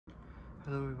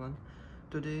Hello everyone,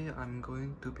 today I'm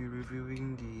going to be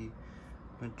reviewing the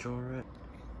Majorette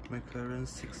McLaren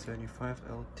 675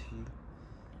 LT.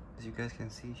 As you guys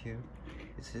can see here,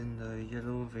 it's in the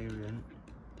yellow variant.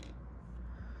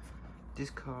 This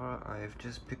car I've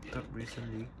just picked up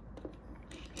recently,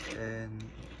 and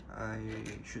I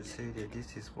should say that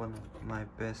this is one of my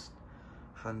best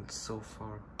hunts so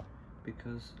far,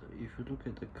 because if you look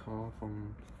at the car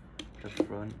from the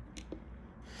front,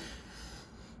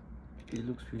 it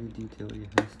looks really detailed. It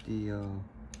has the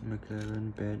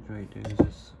McLaren badge right there.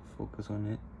 Just focus on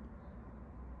it.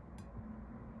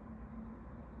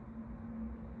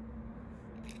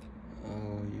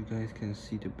 You guys can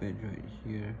see the badge right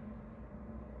here.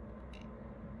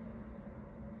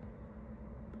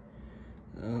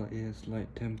 It has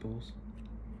light temples.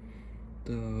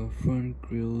 The front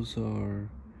grills are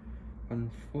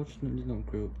unfortunately not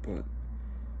grilled, but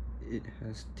it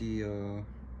has the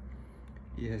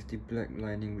black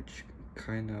lining, which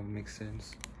kind of makes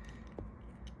sense.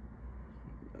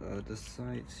 The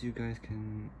sides, you guys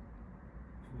can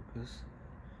focus.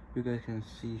 You guys can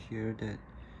see here that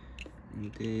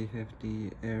they have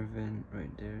the air vent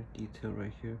right there, detailed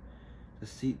right here. The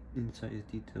seat inside is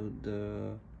detailed.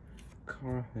 The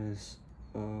car has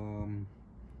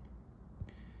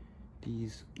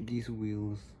these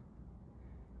wheels,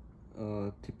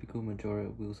 typical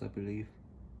Majorette wheels, I believe,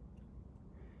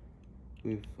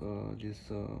 with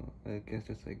this I guess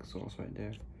that's the exhaust right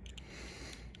there.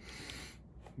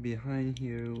 Behind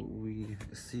here we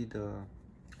see the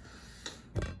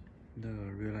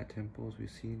rear light temples, we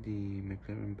see the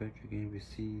McLaren badge again, we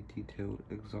see detailed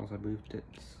exhaust. I believe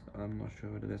that's, I'm not sure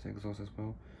whether that's exhaust as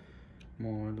well.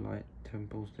 More light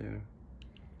temples there.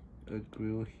 A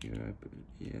grill here,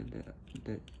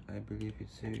 that I believe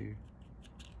it's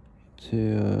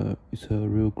a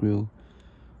real grill,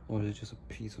 or it's just a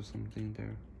piece of something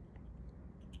there.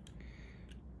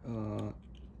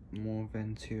 More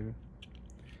vents here.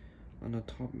 On the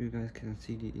top, you guys can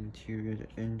see the interior. The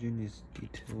engine is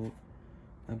detailed,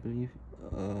 I believe,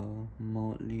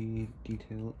 mildly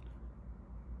detailed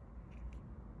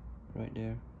right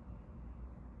there.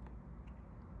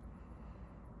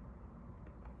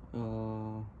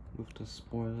 With the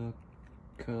spoiler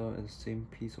cut out at the same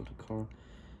piece of the car,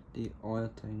 the oil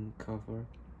tank cover,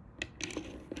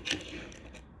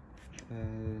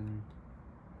 and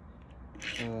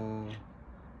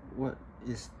what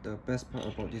is the best part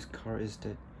about this car is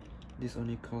that this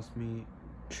only cost me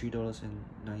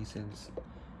 $3.09.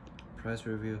 Price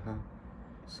review, huh?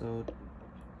 So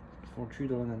for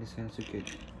 $3.90 you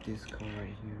get this car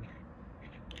right here,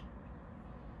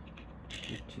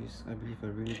 which is, I believe, a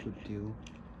really good deal.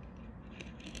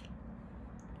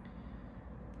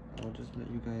 I'll just let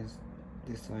you guys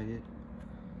decide it.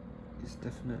 It's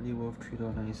definitely worth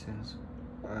 $3.90.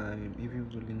 I'm even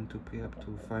willing to pay up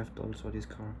to $5 for this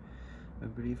car. I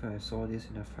believe I saw this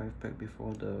in a 5-pack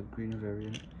before, the green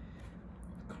variant.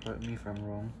 Correct me if I'm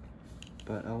wrong,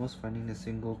 but I was finding the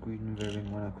single green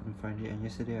variant one, I couldn't find it, and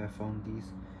yesterday I found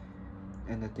these.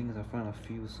 And the thing is, I found a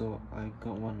few, so I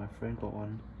got one, my friend got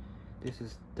one. This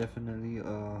is definitely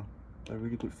a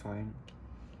really good find.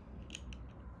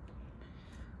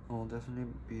 I'll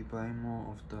definitely be buying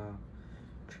more of the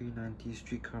 390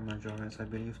 streetcar Majorettes. I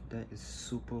believe that is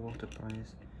super worth the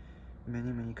price.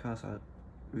 Many cars are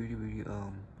really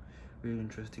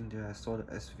interesting there. I saw the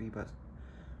SV,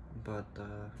 but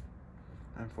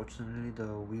unfortunately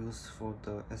the wheels for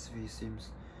the SV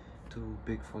seems too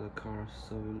big for the car,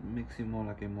 so it makes it more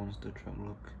like a monster truck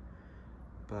look.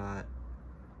 But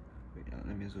wait,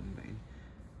 let me zoom back in.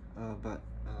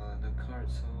 The car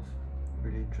itself,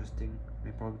 really interesting.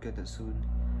 May probably get that soon.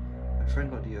 My friend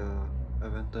got the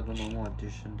Aventador normal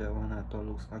edition. That one I thought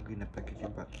looks ugly in the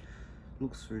packaging, but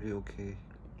looks really okay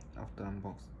after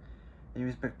unboxed.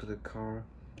 Anyways, back to the car.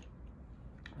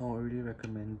 I would really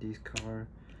recommend this car.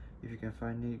 If you can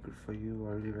find it, good for you.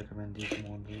 I really recommend this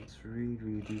model. It's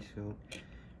really detailed,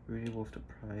 really worth the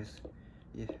price.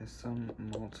 It has some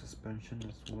mild suspension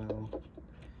as well.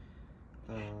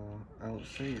 I would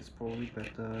say it's probably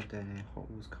better than a Hot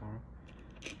Wheels car,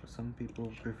 but some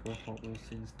people prefer Hot Wheels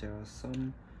since there are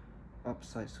some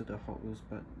upsides to the Hot Wheels.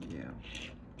 But yeah,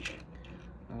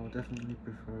 I would definitely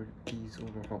prefer these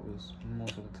over Hot Wheels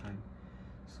most of the time.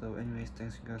 So anyways,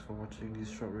 thanks you guys for watching this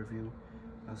short review.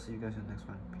 I'll see you guys in the next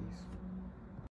one. Peace.